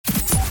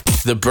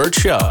The Burt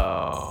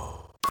Show.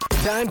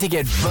 Time to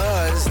get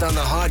buzzed on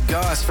the hot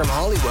goss from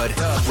Hollywood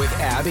with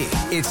Abby.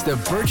 It's the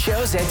Burt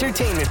Show's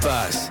Entertainment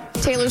Buzz.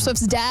 Taylor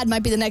Swift's dad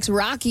might be the next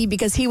Rocky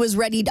because he was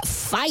ready to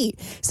fight.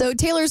 So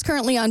Taylor's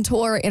currently on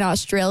tour in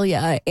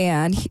Australia,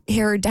 and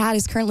her dad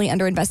is currently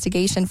under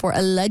investigation for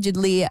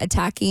allegedly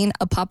attacking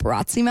a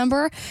paparazzi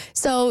member.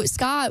 So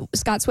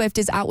Scott Swift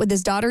is out with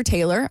his daughter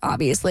Taylor,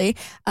 obviously,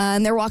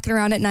 and they're walking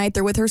around at night.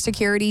 They're with her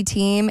security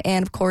team,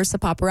 and of course the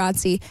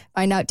paparazzi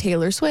find out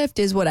Taylor Swift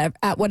is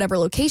at whatever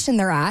location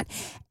they're at,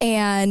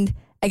 and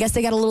I guess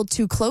they got a little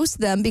too close to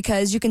them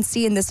because you can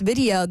see in this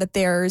video that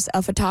there's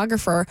a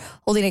photographer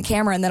holding a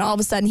camera, and then all of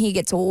a sudden he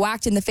gets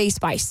whacked in the face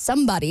by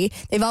somebody.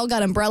 They've all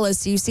got umbrellas,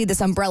 so you see this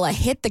umbrella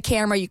hit the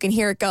camera. You can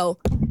hear it go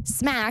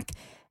smack,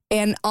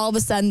 and all of a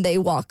sudden they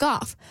walk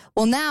off.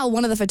 Well, now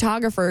one of the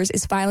photographers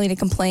is filing a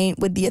complaint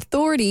with the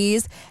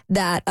authorities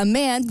that a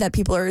man that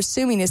people are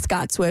assuming is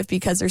Scott Swift,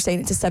 because they're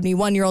saying it's a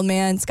 71-year-old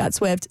man, Scott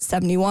Swift,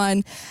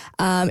 71,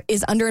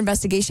 is under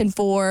investigation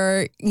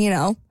for,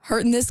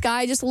 hurting this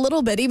guy just a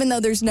little bit, even though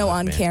there's no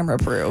on-camera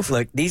proof.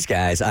 Look, these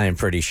guys, I am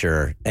pretty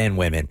sure, and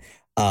women,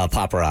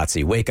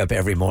 paparazzi, wake up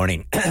every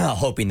morning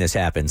hoping this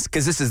happens,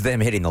 because this is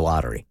them hitting the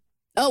lottery.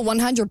 Oh,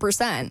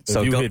 100%.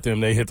 So if you hit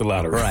them, they hit the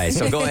lottery. Right.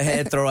 So go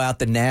ahead, throw out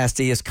the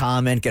nastiest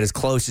comment, get as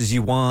close as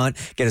you want,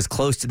 get as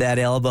close to that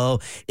elbow.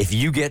 If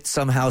you get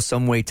somehow,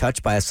 some way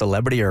touched by a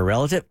celebrity or a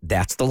relative,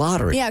 that's the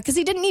lottery. Yeah, because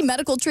he didn't need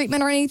medical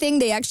treatment or anything.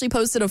 They actually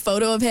posted a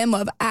photo of him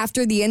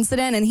after the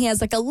incident, and he has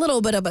like a little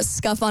bit of a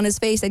scuff on his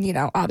face. And,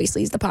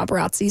 obviously he's the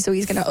paparazzi, so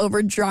he's going to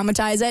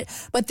over-dramatize it.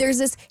 But there's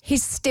this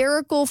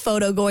hysterical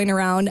photo going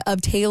around of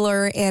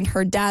Taylor and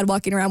her dad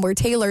walking around where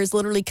Taylor is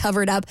literally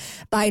covered up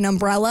by an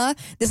umbrella.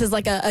 This is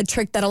like a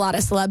trick that a lot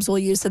of celebs will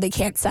use so they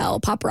can't sell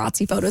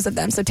paparazzi photos of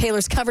them. So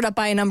Taylor's covered up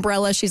by an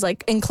umbrella. She's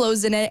like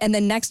enclosed in it. And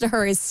then next to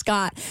her is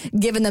Scott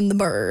giving them the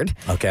bird.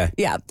 Okay.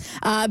 Yeah.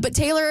 But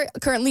Taylor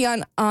currently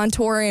on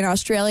tour in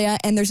Australia,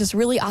 and there's this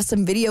really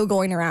awesome video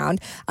going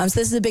around. So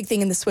this is a big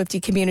thing in the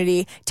Swiftie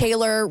community.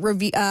 Taylor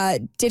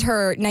did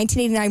her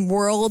 1989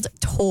 world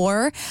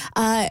tour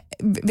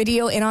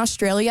video in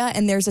Australia,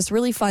 and there's this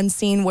really fun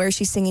scene where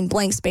she's singing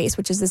Blank Space,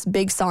 which is this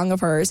big song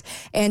of hers.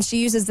 And she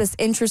uses this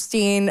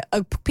interesting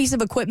piece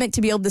of equipment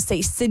to be able to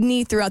say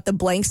Sydney throughout the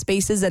blank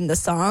spaces in the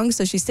song.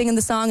 So she's singing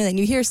the song, and then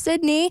you hear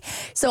Sydney.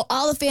 So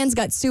all the fans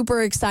got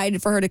super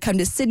excited for her to come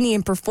to Sydney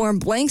and perform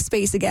Blank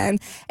Space again.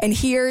 And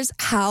here's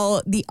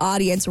how the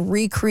audience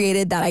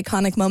recreated that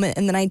iconic moment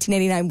in the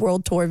 1989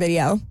 World Tour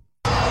video.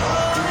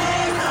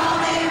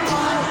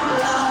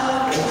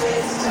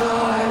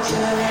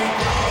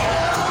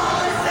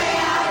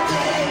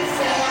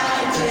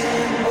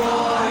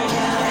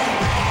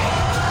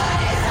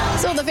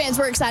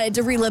 We're excited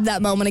to relive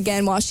that moment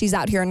again while she's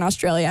out here in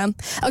Australia.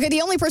 Okay,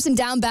 the only person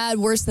down bad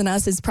worse than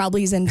us is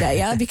probably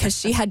Zendaya, because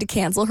she had to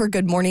cancel her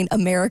Good Morning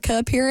America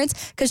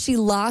appearance because she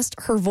lost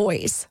her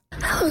voice.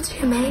 Hello,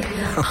 Jimmy.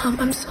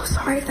 I'm so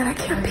sorry that I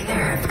can't be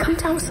there. I've come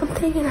down with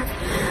something and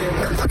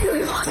I've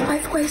completely lost my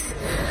voice.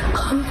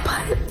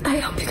 But I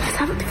hope you guys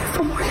have a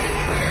beautiful morning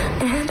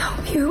and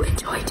hope you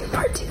enjoy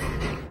part 2.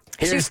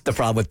 Here's the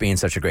problem with being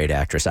such a great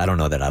actress. I don't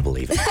know that I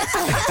believe it.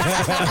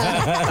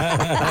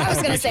 I was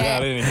going to say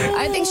it.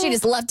 I think she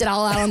just left it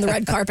all out on the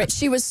red carpet.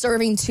 She was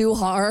serving too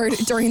hard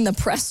during the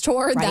press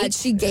tour that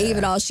she gave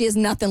it all. She has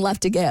nothing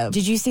left to give.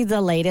 Did you see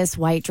the latest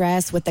white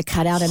dress with the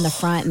cutout in the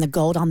front and the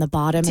gold on the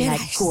bottom and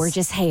that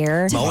gorgeous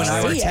hair? Mo and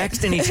I were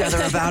texting each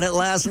other about it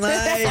last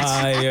night.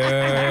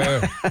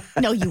 Fire.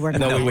 No, you were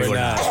not. No, we were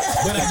not.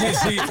 But I did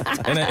see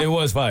it, and it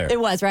was fire. It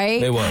was,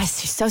 right? It was. Gosh,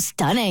 so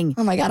stunning.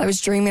 Oh, my God. I was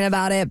dreaming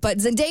about it. But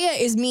Zendaya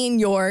is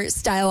your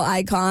style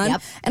icon.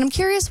 Yep. And I'm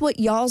curious what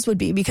y'all's would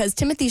be, because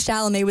Timothée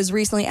Chalamet was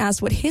recently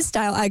asked what his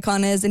style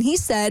icon is, and he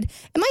said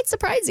it might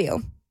surprise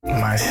you.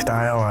 My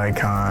style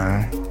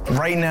icon.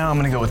 Right now, I'm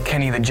going to go with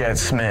Kenny the Jet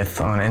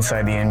Smith on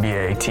Inside the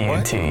NBA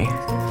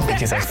TNT.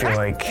 Because I feel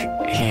like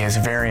he has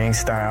varying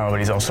style, but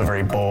he's also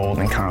very bold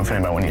and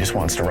confident about when he just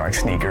wants to rock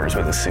sneakers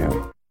with a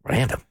suit.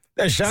 Random.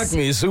 That shocked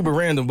me. It's super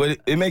random, but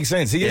it makes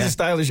sense. He is a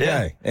stylish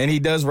guy, and he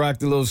does rock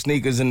the little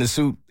sneakers and the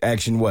suit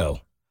action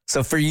well.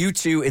 So for you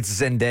two,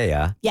 it's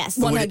Zendaya. Yes.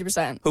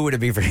 100%. Who would it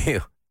be for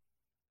you?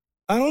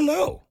 I don't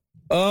know.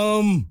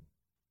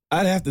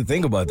 I'd have to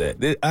think about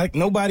that.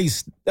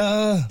 Nobody's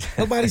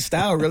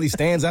style really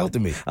stands out to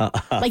me.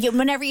 Like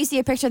whenever you see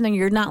a picture, then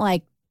you're not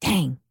like,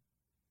 dang.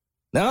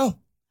 No.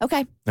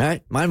 Okay. All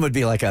right. Mine would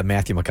be like a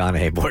Matthew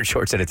McConaughey board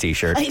shorts and a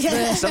T-shirt.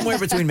 Somewhere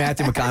between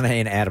Matthew McConaughey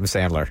and Adam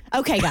Sandler.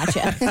 Okay,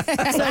 gotcha.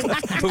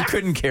 Who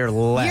couldn't care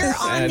less. You're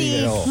on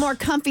the more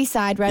comfy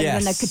side rather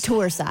than the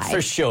couture side.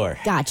 For sure.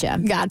 Gotcha.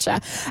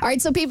 All right,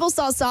 so people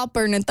saw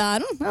Saltburn and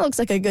thought, that looks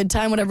like a good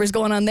time, whatever's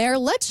going on there.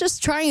 Let's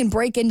just try and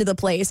break into the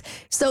place.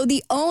 So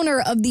the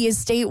owner of the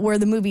estate where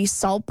the movie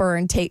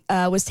Saltburn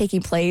was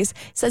taking place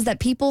says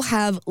that people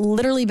have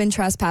literally been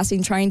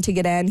trespassing, trying to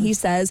get in. He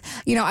says,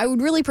 I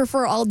would really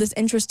prefer all of this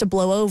interesting dangerous to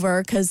blow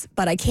over,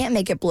 but I can't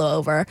make it blow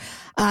over.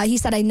 He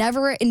said, I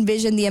never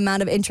envisioned the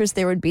amount of interest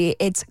there would be.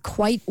 It's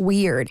quite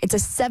weird. It's a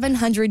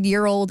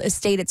 700-year-old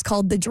estate. It's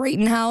called the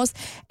Drayton House.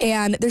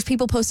 And there's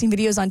people posting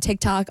videos on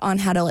TikTok on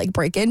how to like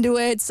break into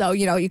it. So,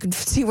 you can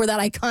see where that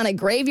iconic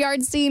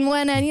graveyard scene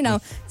went and,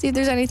 see if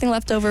there's anything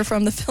left over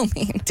from the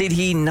filming. Did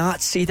he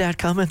not see that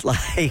coming?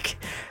 Like,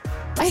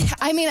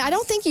 I mean, I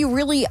don't think you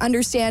really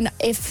understand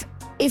if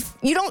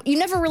you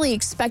never really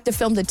expect a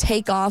film to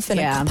take off in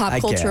a pop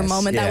culture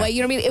moment that way.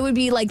 You know what I mean? It would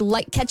be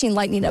like catching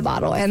lightning in a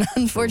bottle. And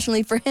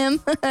unfortunately for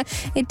him,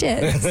 it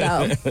did.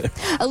 So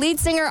a lead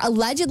singer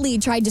allegedly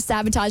tried to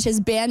sabotage his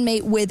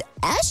bandmate with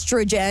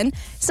estrogen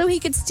so he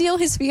could steal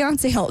his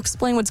fiance. I'll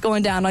explain what's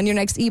going down on your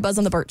next E-Buzz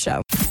on The Burt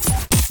Show.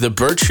 The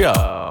Burt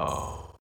Show.